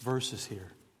verses here.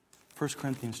 1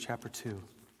 Corinthians chapter 2.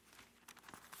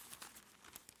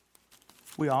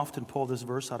 We often pull this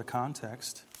verse out of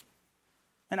context.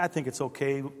 And I think it's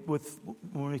okay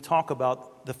when we talk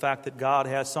about the fact that God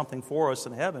has something for us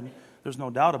in heaven. There's no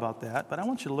doubt about that. But I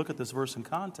want you to look at this verse in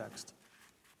context.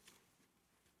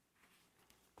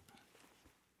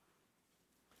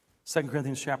 2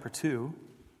 Corinthians chapter 2.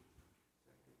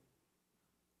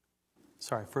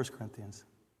 Sorry, 1 Corinthians.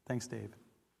 Thanks, Dave.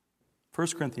 1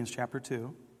 Corinthians chapter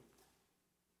 2.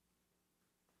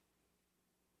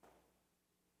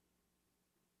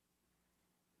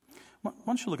 Why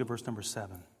don't you look at verse number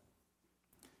 7?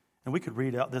 And we could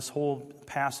read out this whole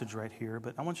passage right here,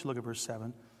 but I want you to look at verse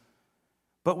 7.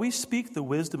 But we speak the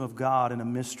wisdom of God in a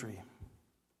mystery,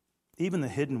 even the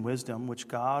hidden wisdom which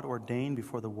God ordained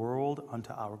before the world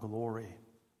unto our glory,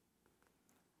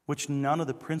 which none of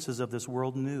the princes of this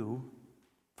world knew,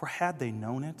 for had they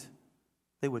known it,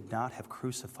 they would not have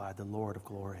crucified the Lord of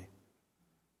glory.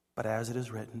 But as it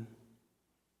is written,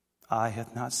 eye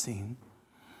hath not seen,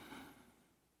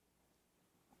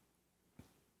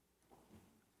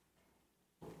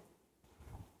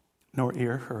 nor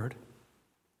ear heard,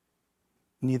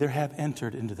 neither have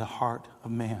entered into the heart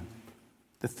of man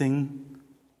the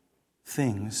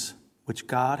things which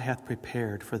God hath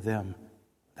prepared for them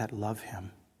that love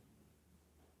him.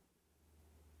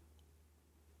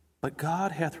 But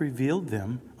God hath revealed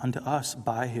them unto us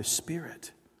by his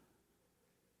Spirit.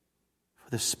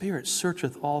 For the Spirit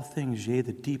searcheth all things, yea,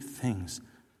 the deep things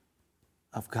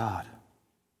of God.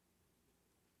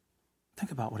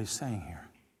 Think about what he's saying here.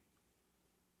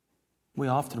 We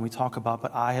talk about,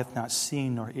 but eye hath not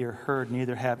seen, nor ear heard,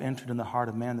 neither have entered in the heart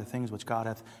of man the things which God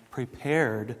hath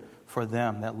prepared for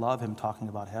them that love him, talking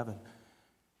about heaven.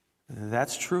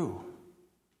 That's true.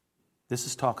 This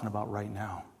is talking about right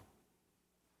now.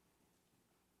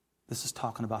 This is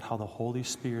talking about how the Holy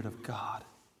Spirit of God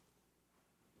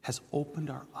has opened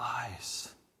our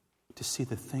eyes to see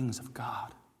the things of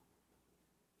God,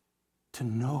 to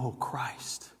know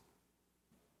Christ.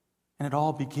 And it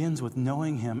all begins with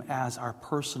knowing him as our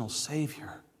personal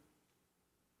Savior.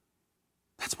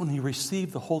 That's when you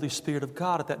received the Holy Spirit of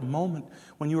God. At that moment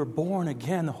when you were born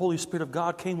again, the Holy Spirit of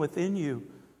God came within you.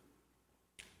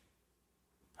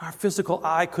 Our physical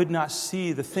eye could not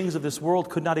see. The things of this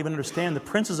world could not even understand. The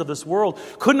princes of this world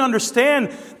couldn't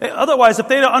understand. Otherwise, if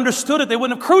they'd understood it, they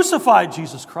wouldn't have crucified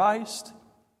Jesus Christ.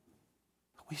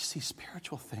 But we see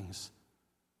spiritual things.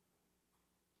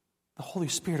 The Holy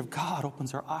Spirit of God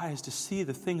opens our eyes to see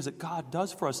the things that God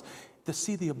does for us, to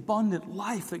see the abundant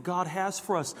life that God has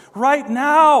for us right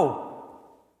now.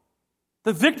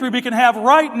 The victory we can have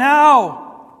right now.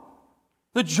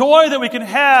 The joy that we can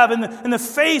have in the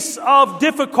face of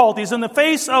difficulties, in the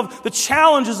face of the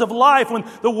challenges of life, when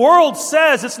the world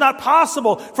says it's not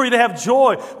possible for you to have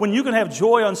joy, when you can have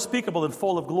joy unspeakable and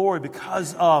full of glory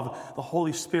because of the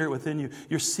Holy Spirit within you.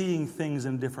 You're seeing things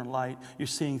in a different light. You're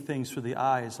seeing things through the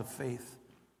eyes of faith.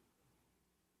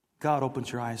 God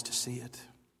opens your eyes to see it.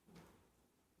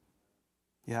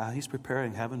 Yeah, he's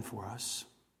preparing heaven for us.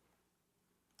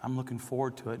 I'm looking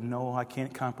forward to it. No, I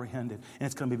can't comprehend it. And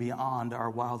it's going to be beyond our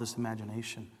wildest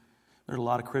imagination. There are a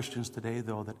lot of Christians today,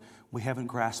 though, that we haven't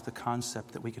grasped the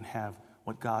concept that we can have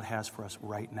what God has for us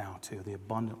right now, too, the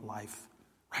abundant life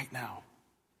right now.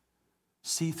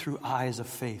 See through eyes of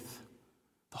faith.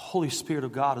 The Holy Spirit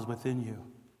of God is within you.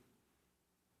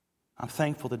 I'm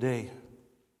thankful today.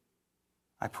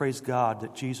 I praise God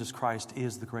that Jesus Christ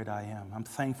is the great I am. I'm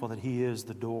thankful that He is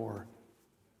the door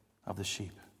of the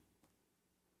sheep.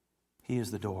 He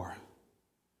is the door.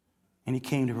 And He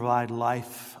came to provide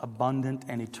life abundant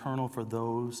and eternal for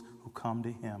those who come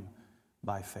to Him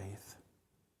by faith.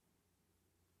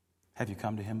 Have you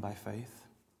come to Him by faith?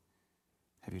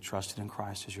 Have you trusted in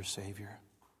Christ as your Savior?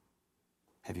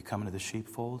 Have you come into the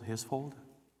sheepfold, His fold?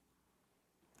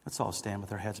 Let's all stand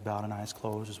with our heads bowed and eyes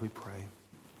closed as we pray.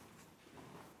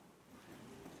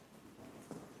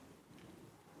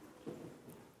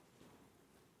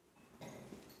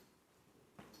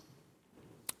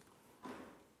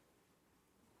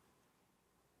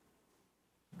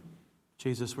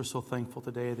 Jesus, we're so thankful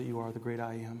today that You are the great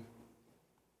I am,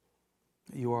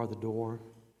 that You are the door.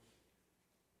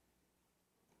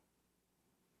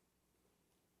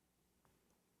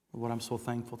 Lord, I'm so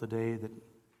thankful today that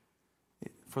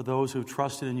for those who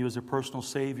trusted in You as a personal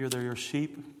Savior, they're Your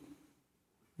sheep.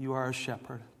 You are a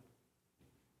shepherd.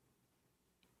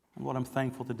 And Lord, I'm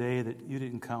thankful today that You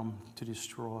didn't come to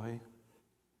destroy,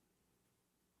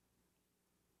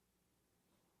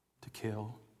 to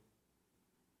kill.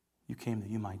 You came that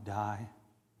You might die,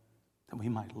 that we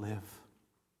might live.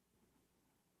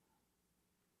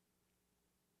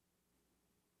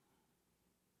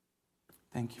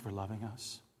 Thank You for loving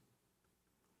us.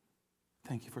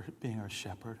 Thank You for being our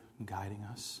shepherd and guiding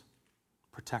us,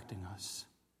 protecting us.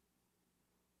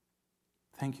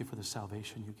 Thank You for the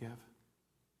salvation You give.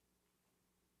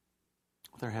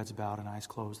 With our heads bowed and eyes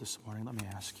closed this morning, let me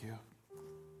ask you,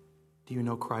 do you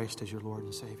know Christ as your Lord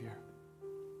and Savior?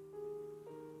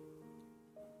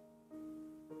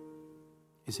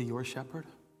 Is He your shepherd?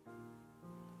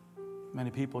 Many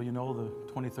people, you know the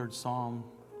 23rd Psalm,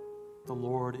 the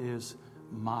Lord is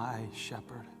my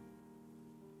shepherd.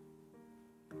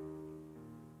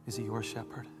 Is He your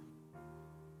shepherd?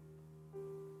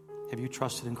 Have you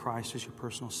trusted in Christ as your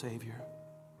personal Savior?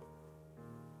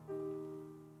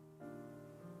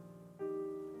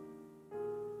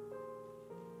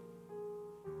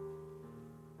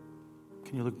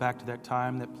 Can you look back to that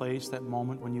time, that place, that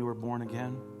moment when you were born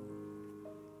again?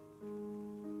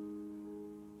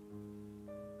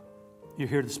 You're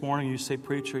here this morning, you say,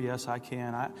 "Preacher, yes, I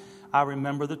can. I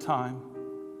remember the time.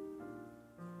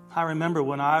 I remember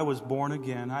when I was born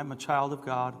again. I'm a child of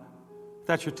God." If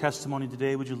that's your testimony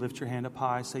today, would you lift your hand up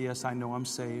high? Say, "Yes, I know I'm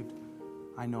saved.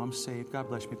 I know I'm saved." God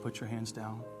bless me. Put your hands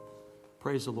down.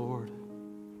 Praise the Lord.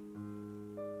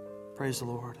 Praise the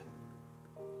Lord.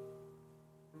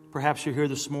 Perhaps you're here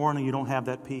this morning, you don't have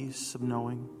that peace of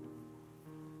knowing.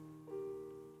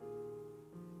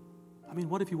 I mean,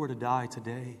 what if you were to die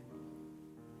today?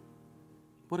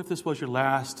 What if this was your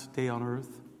last day on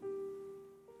earth?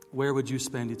 Where would you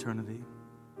spend eternity?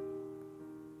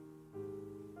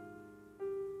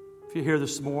 If you're here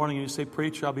this morning and you say,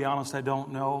 "Preacher, I'll be honest, I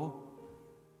don't know.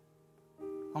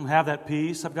 I don't have that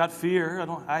peace. I've got fear.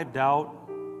 I have doubt,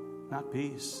 not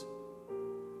peace."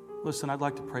 Listen, I'd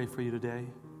like to pray for you today.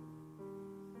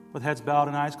 With heads bowed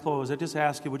and eyes closed, I just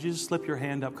ask you, would you just slip your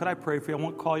hand up? Could I pray for you? I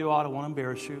won't call you out. I won't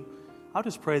embarrass you. I'll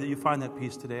just pray that you find that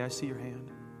peace today. I see your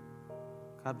hand.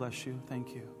 God bless you.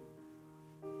 Thank you.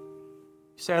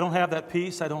 You say, "I don't have that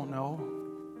peace. I don't know.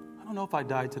 I don't know if I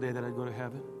died today that I'd go to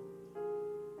heaven."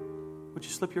 Would you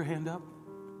slip your hand up?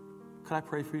 Could I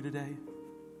pray for you today?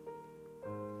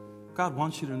 God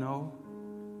wants you to know.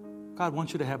 God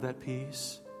wants you to have that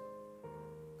peace.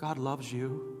 God loves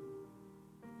you.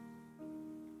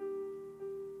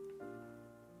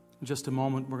 In just a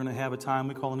moment, we're going to have a time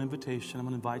we call an invitation. I'm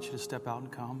going to invite you to step out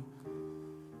and come.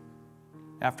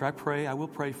 After I pray, I will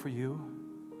pray for you.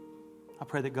 I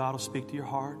pray that God will speak to your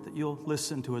heart, that you'll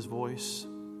listen to His voice.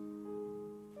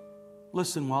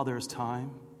 Listen while there is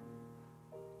time.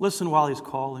 Listen while He's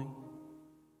calling.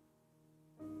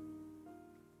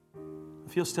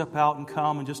 If you'll step out and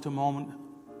come in just a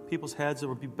moment, people's heads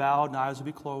will be bowed and eyes will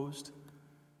be closed.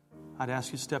 I'd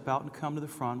ask you to step out and come to the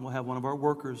front. We'll have one of our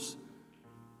workers.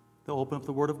 They'll open up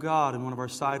the Word of God in one of our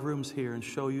side rooms here and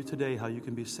show you today how you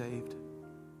can be saved.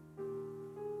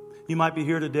 You might be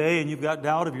here today and you've got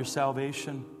doubt of your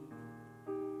salvation.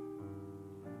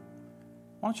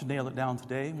 Why don't you nail it down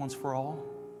today, once for all?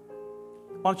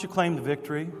 Why don't you claim the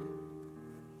victory?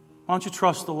 Why don't you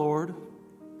trust the Lord?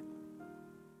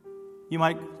 You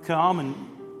might come and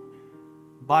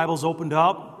the Bible's opened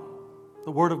up.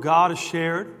 The Word of God is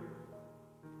shared.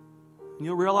 And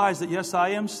you'll realize that, yes, I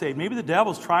am saved. Maybe the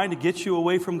devil's trying to get you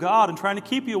away from God and trying to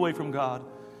keep you away from God.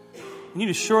 You need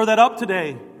to shore that up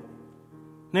today.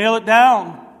 Nail it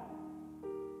down.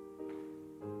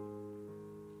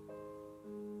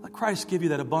 Let Christ give you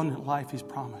that abundant life He's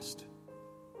promised.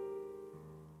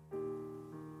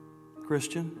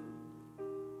 Christian,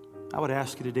 I would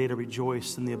ask you today to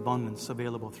rejoice in the abundance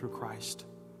available through Christ.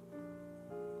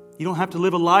 You don't have to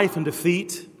live a life in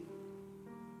defeat.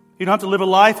 You don't have to live a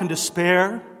life in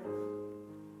despair.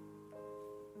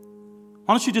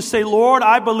 Why don't you just say, Lord,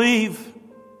 I believe.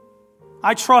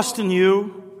 I trust in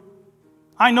you.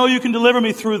 I know you can deliver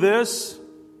me through this.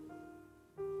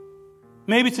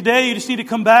 Maybe today you just need to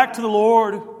come back to the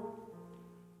Lord.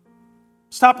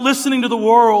 Stop listening to the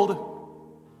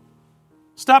world.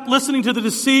 Stop listening to the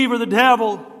deceiver, the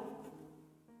devil.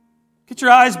 Get your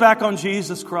eyes back on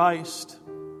Jesus Christ.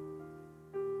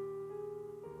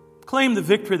 Claim the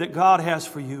victory that God has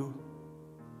for you.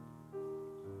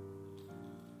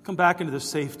 Come back into the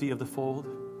safety of the fold.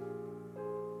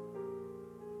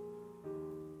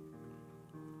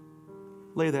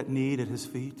 Lay that need at His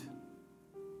feet.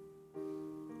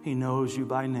 He knows you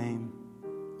by name.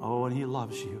 Oh, and He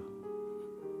loves you.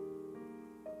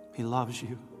 He loves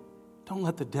you. Don't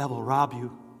let the devil rob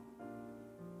you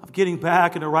of getting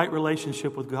back in a right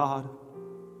relationship with God.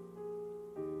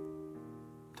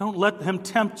 Don't let him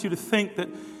tempt you to think that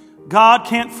God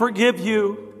can't forgive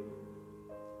you.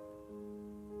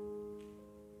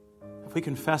 If we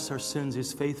confess our sins, He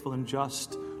is faithful and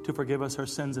just to forgive us our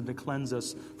sins and to cleanse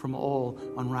us from all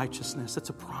unrighteousness. That's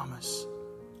a promise.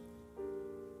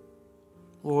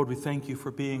 Lord, we thank you for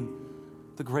being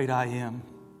the great I am.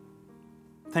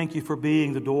 Thank you for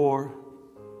being the door.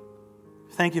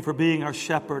 Thank you for being our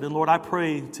shepherd. And Lord, I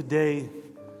pray today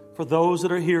for those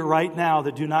that are here right now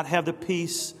that do not have the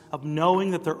peace of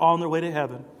knowing that they're on their way to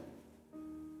heaven.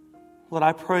 Lord,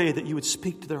 I pray that you would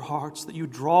speak to their hearts, that you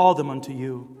would draw them unto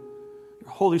you. Your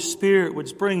Holy Spirit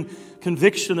would bring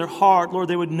conviction in their heart. Lord,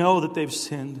 they would know that they've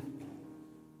sinned.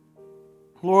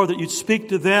 Lord, that you'd speak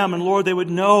to them, and Lord, they would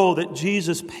know that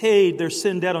Jesus paid their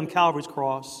sin debt on Calvary's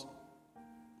cross.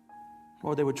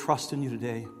 Lord, they would trust in you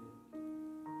today.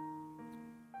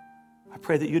 I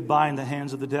pray that you'd bind the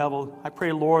hands of the devil. I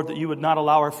pray, Lord, that you would not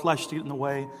allow our flesh to get in the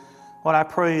way. Lord, I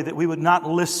pray that we would not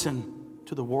listen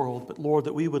to the world, but Lord,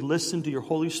 that we would listen to your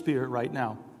Holy Spirit right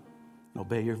now and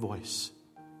obey your voice.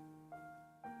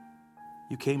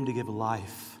 You came to give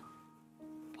life,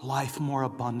 life more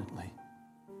abundantly.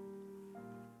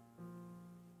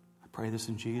 I pray this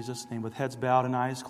in Jesus' name with heads bowed and eyes closed.